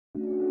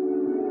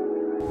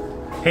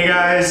Hey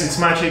guys, it's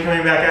Maciej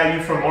coming back at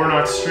you from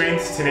Ornox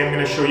Strength. Today I'm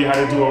going to show you how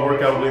to do a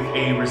workout with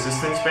a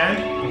resistance band.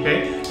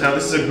 Okay, now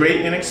this is a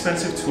great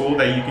inexpensive tool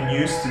that you can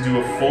use to do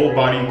a full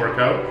body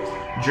workout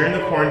during the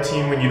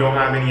quarantine when you don't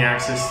have any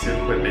access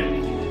to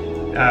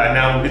equipment.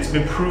 Now it's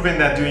been proven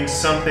that doing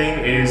something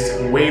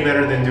is way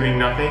better than doing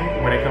nothing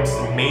when it comes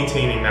to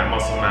maintaining that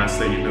muscle mass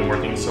that you've been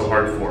working so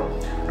hard for.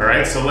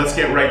 Alright, so let's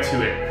get right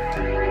to it.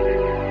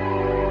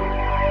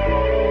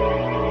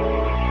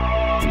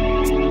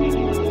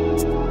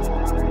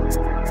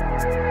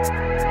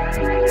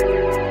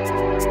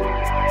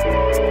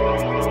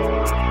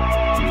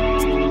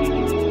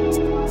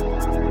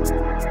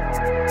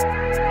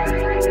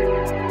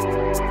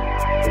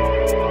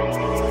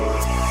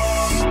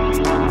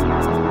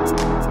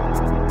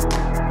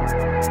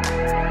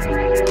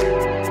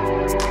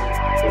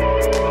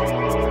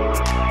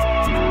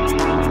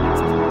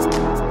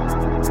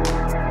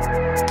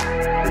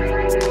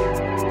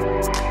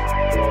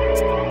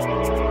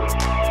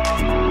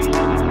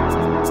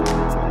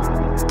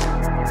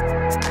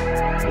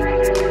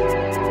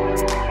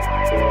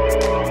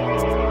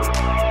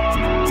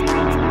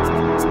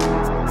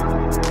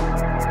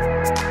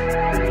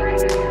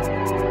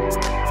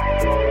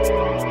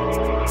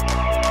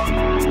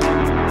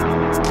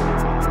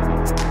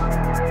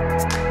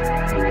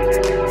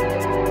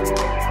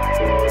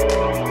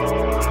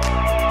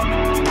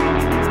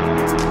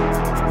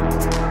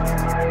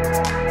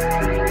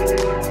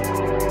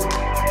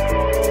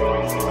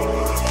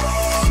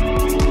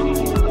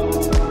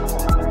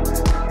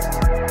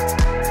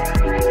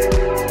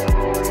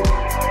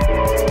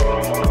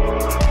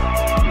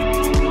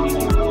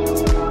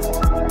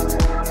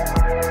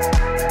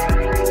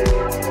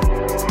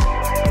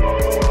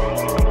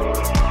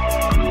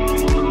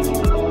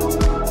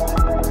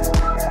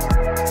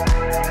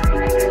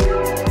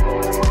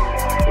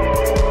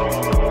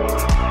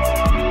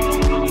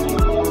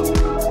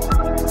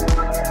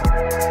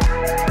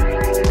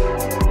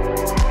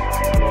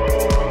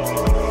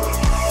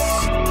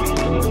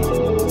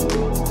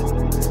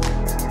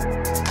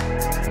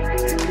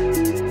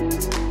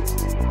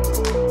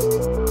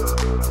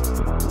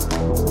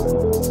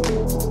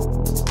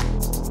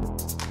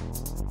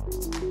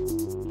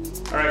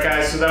 Alright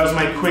guys, so that was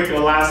my quick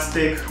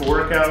elastic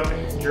workout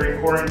during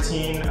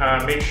quarantine.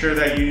 Make sure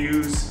that you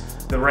use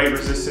the right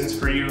resistance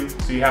for you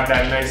so you have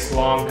that nice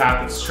long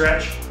path of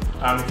stretch.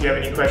 If you have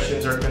any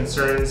questions or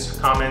concerns,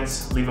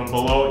 comments, leave them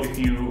below. If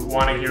you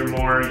want to hear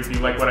more, if you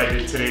like what I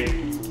did today,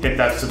 hit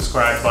that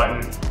subscribe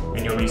button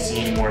and you'll be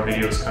seeing more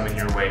videos coming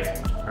your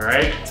way.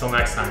 Alright, till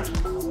next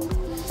time.